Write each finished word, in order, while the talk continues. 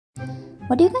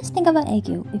What do you guys think about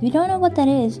aegyo? If you don't know what that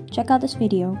is, check out this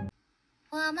video.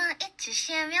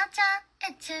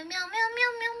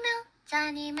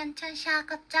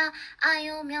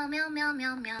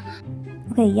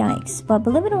 Okay, yikes, but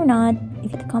believe it or not, if you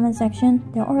hit the comment section,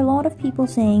 there are a lot of people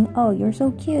saying, oh, you're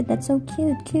so cute, that's so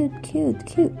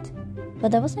cute.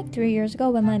 But that was like 3 years ago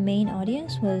when my main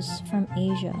audience was from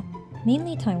Asia,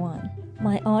 mainly Taiwan.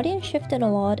 My audience shifted a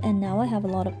lot and now I have a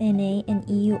lot of NA and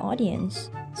EU audience.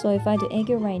 So if I do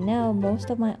aegyo right now, most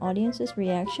of my audience's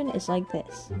reaction is like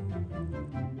this.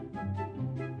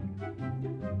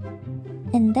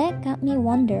 And that got me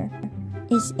wonder,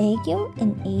 is aegyo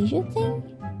an Asia thing?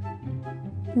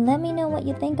 Let me know what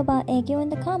you think about aegyo in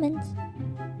the comments.